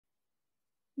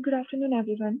Good afternoon,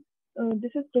 everyone.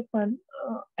 This is Group 1,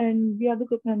 and we are the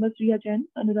group members Riya Jain,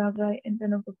 Anurag Rai, and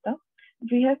Pranav Gupta.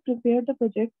 We have prepared the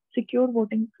project Secure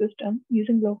Voting System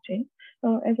using blockchain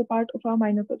as a part of our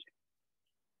minor project.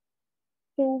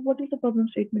 So, what is the problem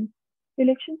statement?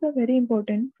 Elections are very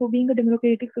important for being a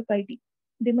democratic society.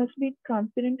 They must be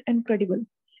transparent and credible.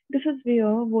 This is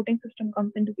where voting system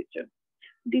comes into picture.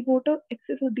 The voter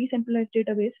accesses a decentralized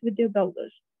database with their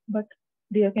browsers, but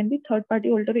there can be third-party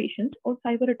alterations or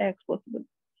cyber attacks possible.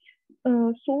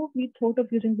 So we thought of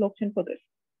using blockchain for this.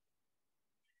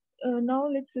 Now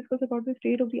let's discuss about the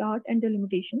state of the art and their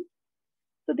limitations.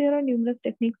 So there are numerous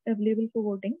techniques available for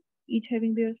voting, each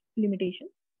having their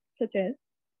limitations, such as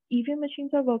EVM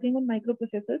machines are working on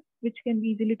microprocessors which can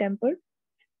be easily tampered.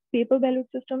 Paper ballot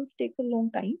systems takes a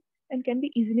long time and can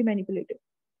be easily manipulated.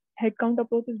 Head count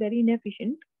approach is very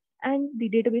inefficient, and the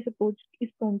database approach is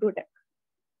prone to attack.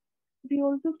 We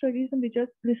also studied some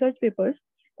research papers.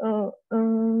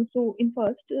 So in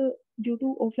first, due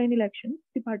to offline elections,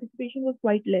 the participation was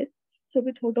quite less. So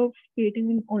we thought of creating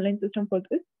an online system for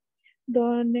this.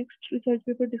 The next research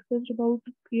paper discussed about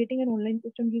creating an online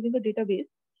system using a database,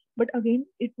 but again,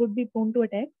 it would be prone to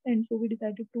attacks, and so we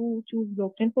decided to choose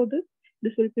blockchain for this.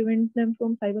 This will prevent them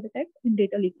from cyber attacks and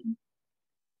data leaking.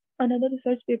 Another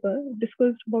research paper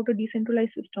discussed about a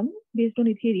decentralized system based on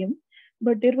Ethereum,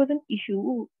 but there was an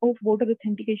issue of voter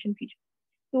authentication feature.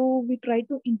 So we tried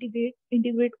to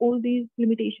integrate all these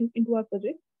limitations into our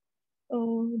project.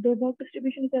 The work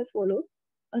distribution is as follows.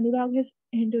 Anurag has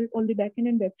handled all the backend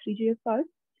and Web3.js parts.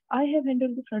 I have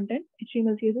handled the front end,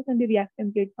 HTML, CSS, and the React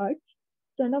template parts.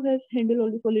 Pranav has handled all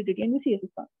the Solidity and the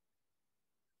CSS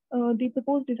parts. The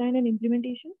proposed design and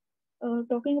implementation.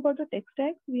 Talking about the tech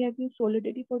stack, we have used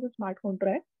Solidity for the smart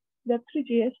contract,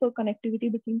 Web3.js for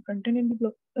connectivity between front-end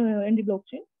and the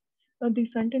blockchain. The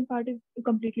front-end part is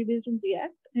completely based on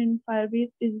React, and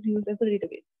Firebase is used as a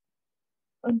database.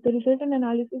 The result and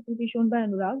analysis will be shown by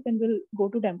Anurag, then we'll go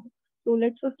to demo. So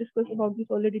let's first discuss about the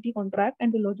Solidity contract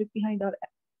and the logic behind our app.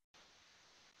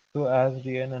 So as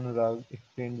Rian and Anurag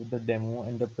explained with the demo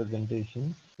and the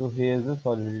presentation, so here's the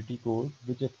Solidity code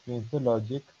which explains the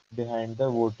logic behind the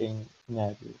voting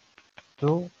scenario.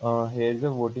 So here's a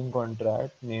voting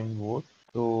contract named vote.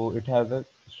 So it has a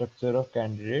structure of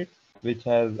candidates which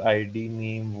has ID,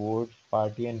 name, votes,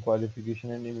 party and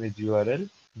qualification and image URL.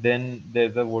 Then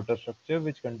there's a voter structure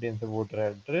which contains a voter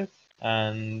address,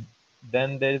 and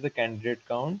then there is a candidate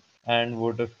count and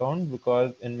voters count,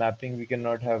 because in mapping we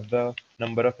cannot have the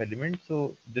number of elements.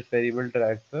 So this variable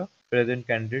tracks the present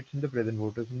candidates and the present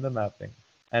voters in the mapping.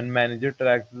 And manager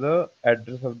tracks the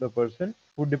address of the person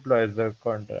who deploys the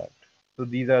contract. So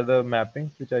these are the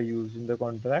mappings which are used in the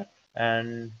contract.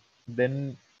 And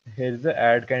then here's the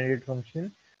add candidate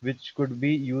function, which could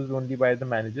be used only by the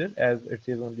manager, as it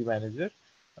says only manager.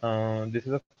 This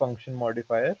is a function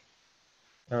modifier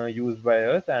used by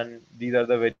us, and these are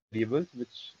the variables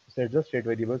which set the state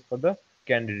variables for the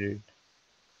candidate.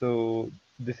 So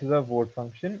this is a vote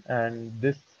function, and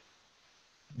this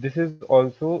is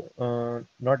also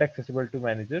not accessible to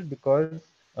manager, because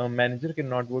manager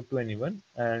cannot vote to anyone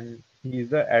and he is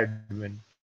the admin.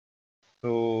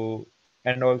 So,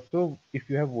 and also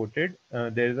if you have voted,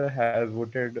 there is a has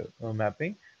voted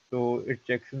mapping. So it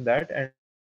checks in that, and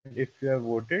if you have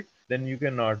voted, then you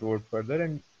cannot vote further,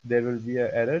 and there will be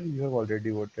a error, you have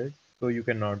already voted, so you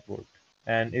cannot vote.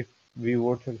 And if we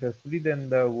vote successfully, then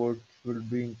the votes will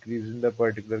be increased in the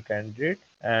particular candidate,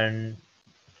 and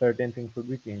certain things will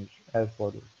be changed as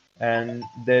follows. And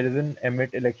there is an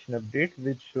emit election update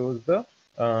which shows the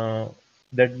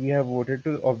that we have voted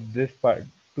to of this part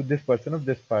to this person of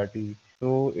this party.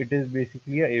 So it is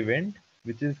basically a event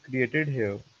which is created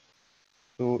here.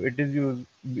 So it is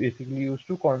basically used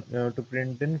to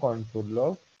print in console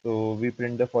log. So we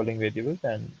print the following variables,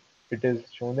 and it is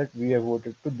shown that we have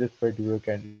voted to this particular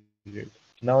candidate.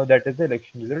 Now that is the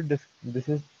election result. This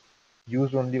is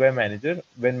used only by manager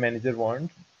when manager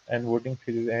wants and voting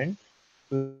phase ends.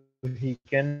 So he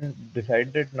can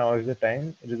decide that now is the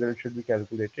time result should be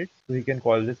calculated. So he can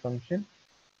call this function,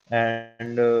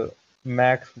 and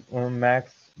max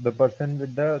the person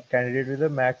with the candidate with the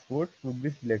max votes would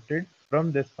be selected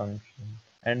from this function,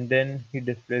 and then he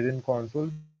displays in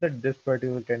console that this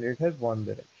particular candidate has won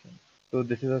the election. So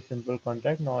this is a simple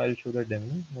contract. Now I'll show the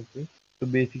demo. Okay, so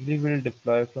basically we'll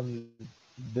deploy from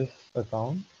this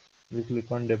account. We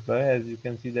click on deploy. As you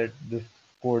can see that this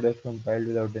code has compiled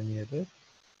without any error.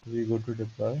 We go to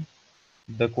deploy.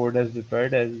 The code has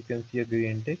deployed. As you can see, a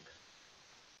green tick.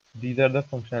 These are the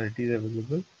functionalities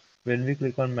available. When we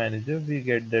click on manager, we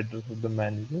get the address of the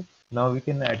manager. Now we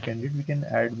can add candidate. We can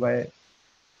add by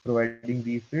providing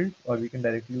these fields, or we can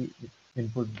directly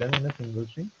input them in a single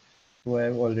string. So I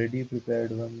have already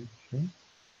prepared one string.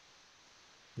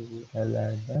 So I'll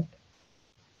add that.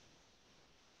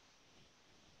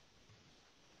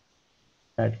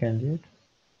 Add candidate.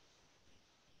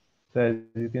 So as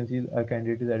you can see, our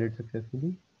candidate is added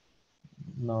successfully.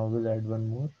 Now we'll add one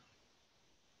more.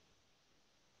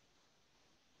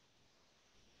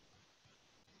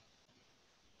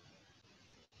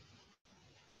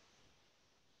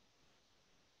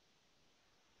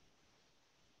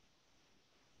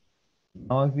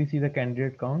 Now if we see the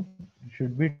candidate count, it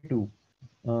should be 2.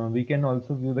 We can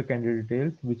also view the candidate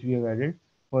details which we have added.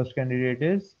 First candidate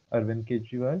is Arvind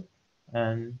Kejriwal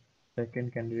and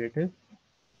second candidate is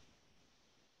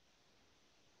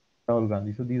Rahul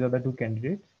Gandhi. So these are the two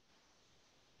candidates.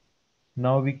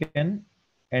 Now we can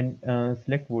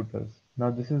select voters.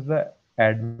 Now this is the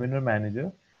admin or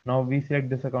manager. Now we select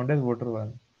this account as voter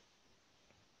 1.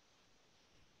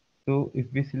 So if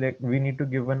we select, we need to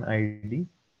give one ID.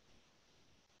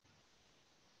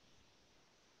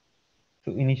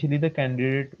 So initially the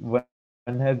candidate 1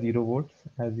 has 0 votes,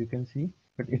 as you can see.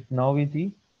 But if now we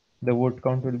see, the vote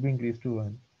count will be increased to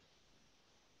 1.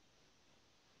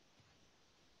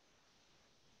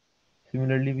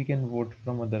 Similarly, we can vote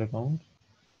from other accounts.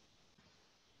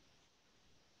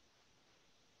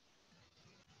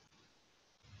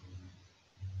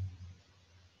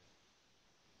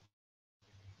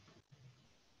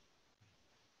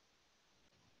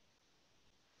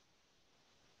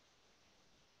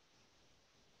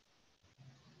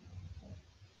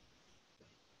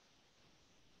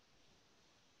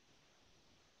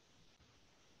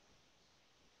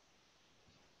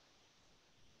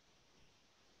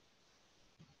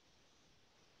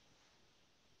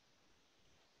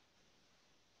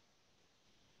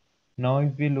 Now,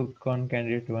 if we look on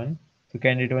candidate 1, so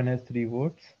candidate 1 has 3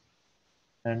 votes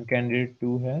and candidate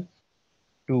 2 has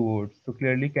 2 votes. So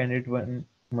clearly, candidate 1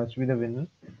 must be the winner.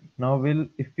 Now,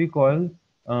 if we call,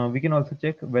 we can also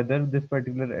check whether this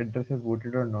particular address has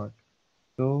voted or not.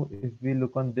 So if we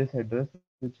look on this address,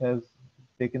 which has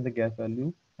taken the gas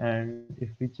value, and if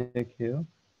we check here,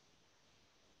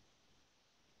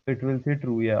 so it will say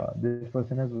true, yeah, this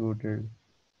person has voted.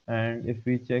 And if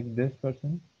we check this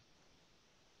person,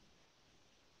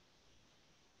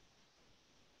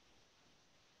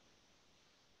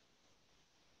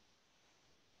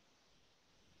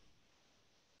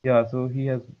 yeah, so he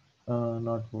has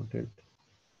not voted.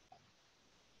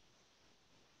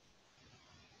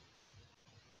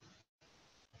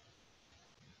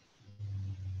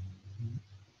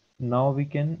 Now we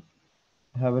can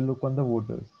have a look on the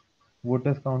voters.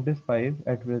 Voters count is 5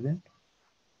 at present.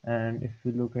 And if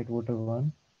we look at voter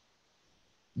 1,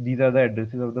 these are the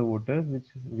addresses of the voters which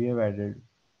we have added.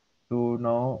 So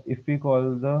now if we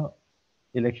call the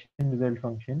election result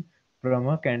function from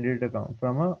a candidate account,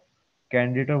 from a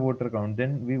candidate or voter account,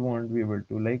 then we won't be able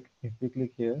to. Like if we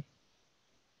click here,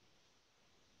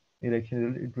 election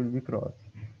result, it will be cross.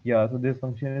 Yeah, so this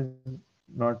function is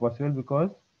not possible because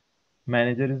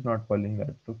manager is not calling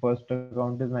that. So first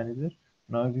account is manager.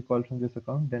 Now if we call from this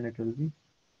account, then it will be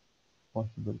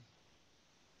possible.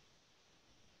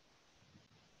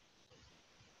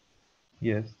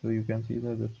 Yes, so you can see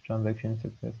that this transaction is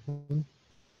successful.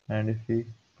 And if we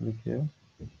click here,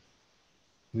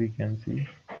 we can see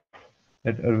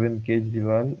that Arvind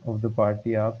Kejriwal of the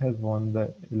party app has won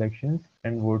the elections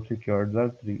and votes secured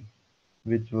are 3,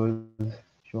 which was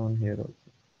shown here also.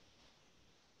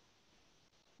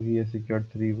 So he has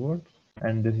secured 3 votes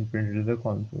and this is printed in the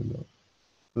console log.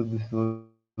 So this was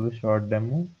a short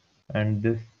demo and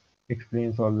this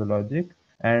explains all the logic.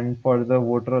 And for the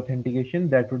voter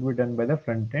authentication, that would be done by the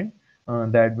front end. The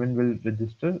admin will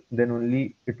register, then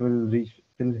only it will reach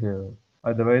till here.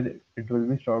 Otherwise, it will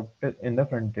be stopped in the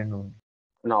front end only.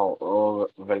 Now,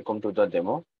 welcome to the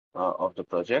demo of the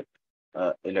project,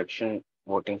 election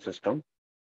voting system.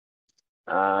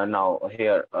 Now,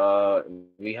 here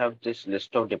we have this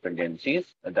list of dependencies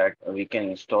that we can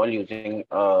install using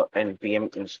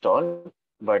npm install.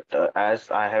 But as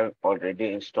I have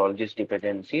already installed these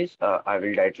dependencies, I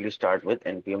will directly start with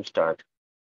npm start.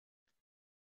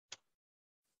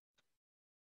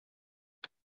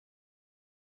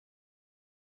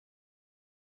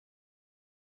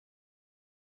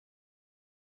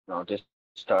 Now, this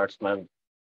starts my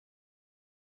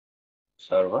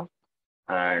server,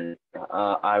 and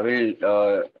I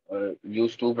will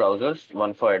use two browsers,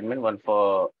 one for admin, one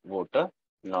for voter.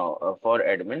 Now, for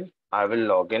admin, I will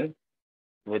log in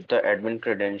with the admin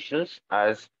credentials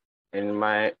as in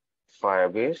my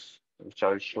Firebase, which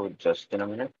I'll show just in a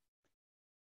minute.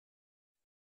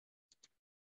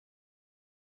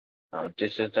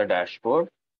 This is the dashboard.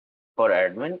 for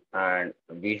admin, and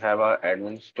we have our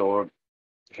admin stored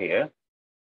here.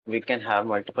 We can have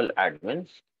multiple admins,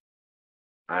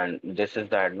 and this is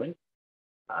the admin.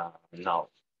 Now,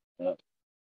 uh,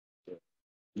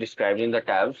 describing the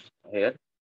tabs here.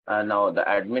 Now, the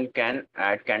admin can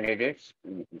add candidates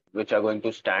which are going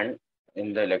to stand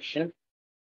in the election.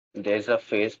 There's a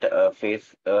face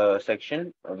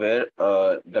section where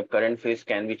the current face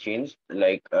can be changed.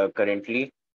 Like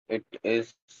currently, it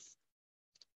is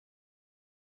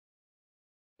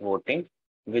voting,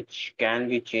 which can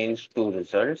be changed to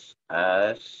results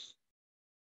as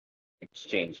it's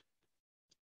changed.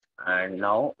 And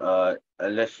now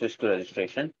let's switch to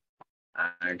registration.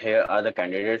 And here are the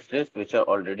candidates list which are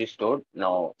already stored.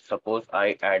 Now, suppose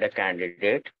I add a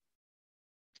candidate.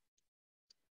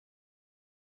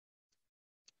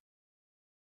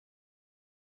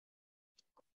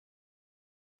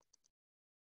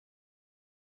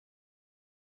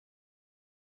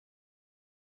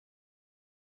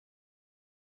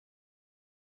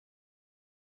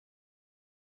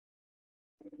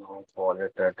 Now,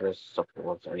 wallet address,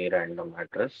 suppose any random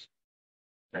address.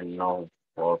 And now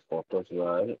for photos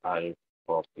URL, I'll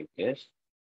copy this.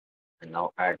 And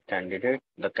now add candidate.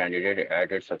 The candidate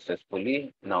added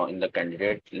successfully. Now in the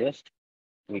candidate list,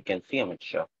 we can see Amit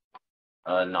Shah.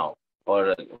 Now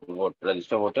for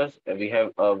register voters, we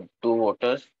have two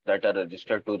voters that are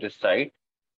registered to this site.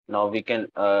 Now we can,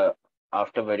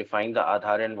 after verifying the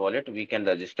Aadhaar and wallet, we can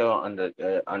register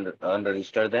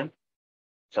unregister them.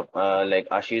 So like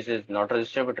Ashish is not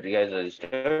registered, but Riya is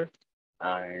registered.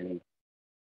 And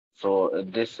so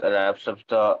this wraps up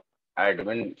the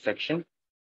admin section.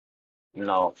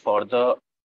 Now for the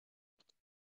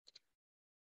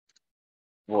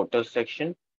voters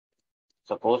section,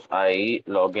 suppose I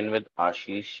log in with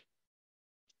Ashish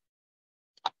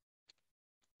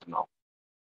now.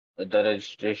 The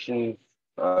registration,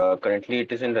 currently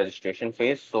it is in registration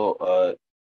phase. So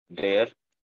there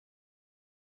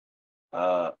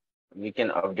uh, we can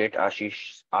update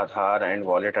Ashish's Aadhaar and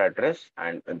wallet address,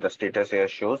 and the status here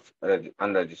shows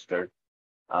unregistered.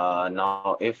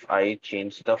 Now, if I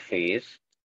change the phase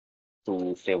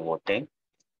to say voting,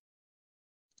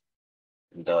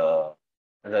 the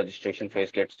registration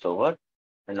phase gets over,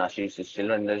 and Ashish is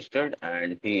still unregistered,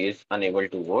 and he is unable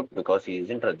to vote because he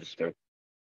isn't registered.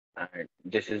 And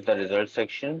this is the result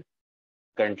section.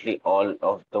 Currently, all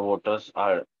of the voters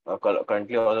are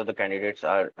currently all of the candidates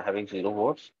are having 0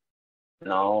 votes.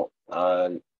 Now,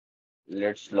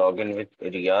 let's log in with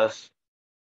Riya's.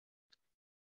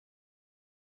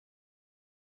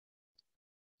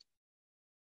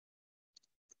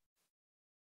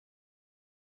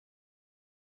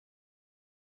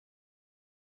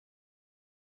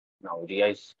 Now, Riya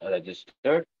is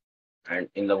registered, and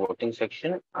in the voting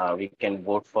section, we can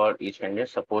vote for each candidate.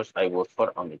 Suppose I vote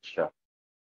for Amit Shah,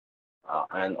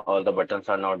 and all the buttons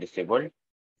are now disabled,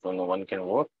 so no one can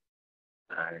vote.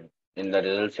 And in the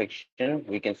result section,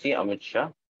 we can see Amit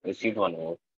Shah received 1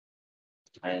 vote,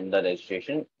 and in the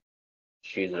registration,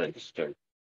 she is registered.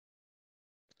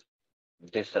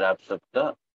 This wraps up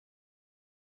the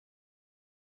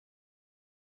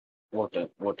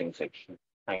voting section.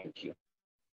 Thank you.